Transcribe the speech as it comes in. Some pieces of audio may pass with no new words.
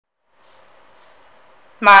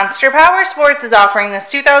Monster Powersports is offering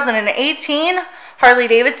this 2018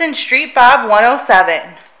 Harley-Davidson Street Bob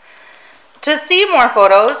 107. To see more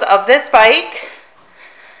photos of this bike,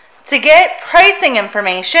 to get pricing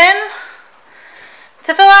information,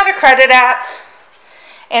 to fill out a credit app,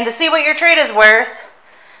 and to see what your trade is worth,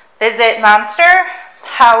 visit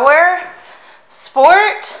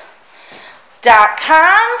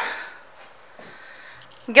monsterpowersport.com.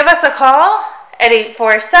 Give us a call at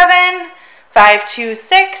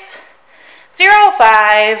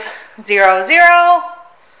 847-526-0500.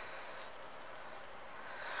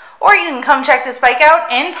 Or you can come check this bike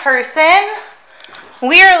out in person.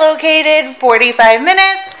 We are located 45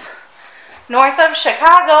 minutes north of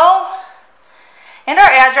Chicago, and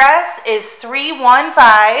our address is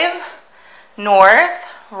 315 North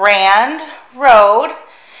Rand Road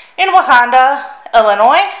in Wauconda,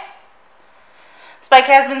 Illinois. This bike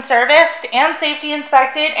has been serviced and safety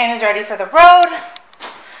inspected and is ready for the road.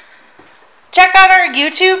 Check out our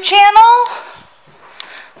YouTube channel.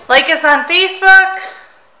 Like us on Facebook.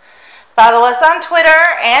 Follow us on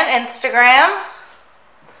Twitter and Instagram.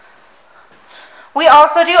 We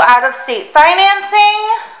also do out-of-state financing,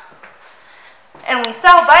 and we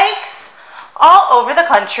sell bikes all over the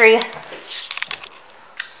country.